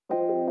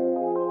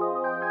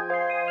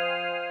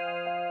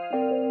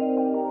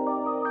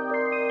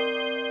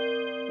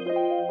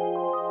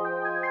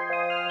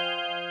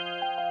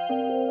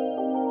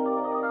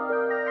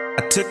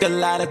Took a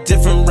lot of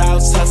different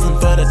routes, hustling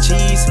for the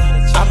cheese.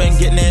 I've been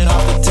getting it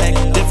off the tech,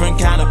 different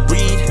kind of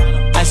breed.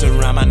 Ice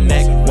around my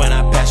neck, when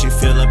I pass you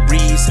feel a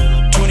breeze.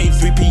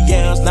 23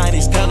 PLs,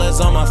 90s colors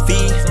on my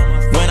feet.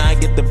 When I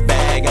get the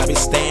bag, I be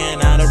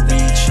staying out of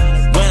reach.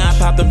 When I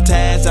pop them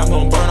tags, I'm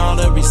gon' burn all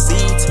the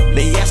receipts.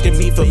 They asking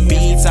me for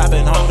beats, I've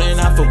been holding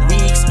out for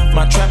weeks.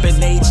 My trap in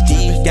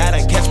HD,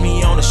 gotta catch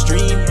me on the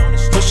stream.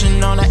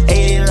 Pushing on the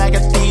 80 like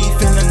a thief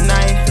in the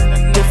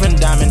night. Different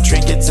diamond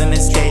trinkets and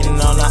they skating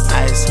on the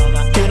ice.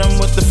 Hit them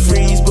with the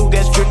freeze,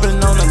 Bugatti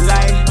dripping on the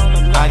light.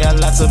 I got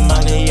lots of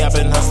money, I've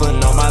been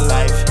hustling all my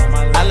life.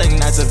 I like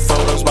nights and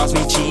photos, watch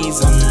me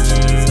cheese 'em.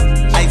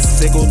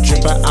 Icicle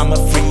dripper, I'ma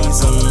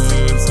freeze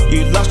 'em.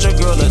 You lost your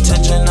girl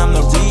attention, I'm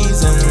the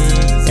reason.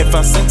 If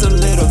I sense a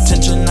little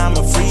tension,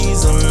 I'ma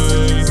freeze 'em.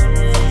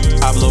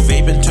 I blow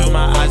vape until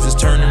my eyes is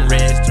turning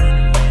red.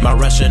 My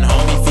Russian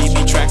homie feed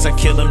me tracks, I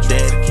kill him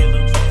dead.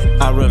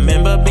 I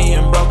remember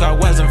being broke, I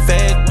wasn't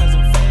fed.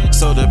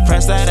 So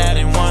depressed that I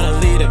didn't wanna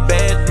leave the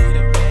bed.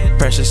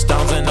 Precious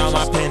stones and all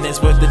my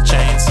pendants with the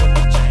chains.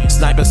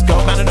 Sniper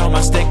scope mounted on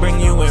my stick,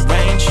 bring you in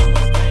range.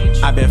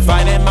 I've been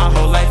fighting my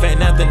whole life, ain't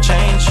nothing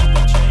changed.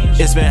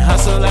 It's been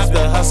hustle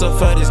after hustle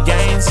for these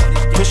gains.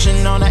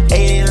 Pushing on the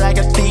 80 like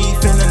a thief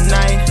in the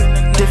night.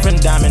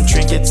 Different diamond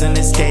trinkets and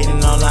they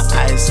skating on the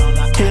ice.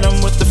 Hit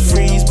them with the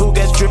freeze,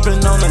 Bugatti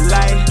dripping on the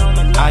light.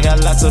 I got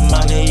lots of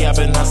money, I've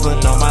been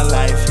hustling all my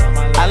life.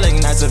 I like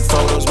nights and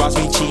photos, watch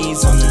me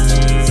cheese 'em.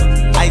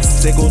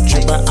 Icicle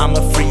dripper,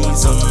 I'ma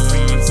freeze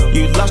 'em.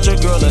 You lost your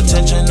girl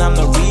attention, I'm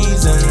the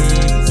reason.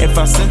 If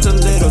I sense a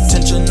little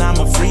tension,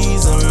 I'ma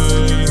freeze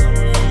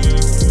 'em.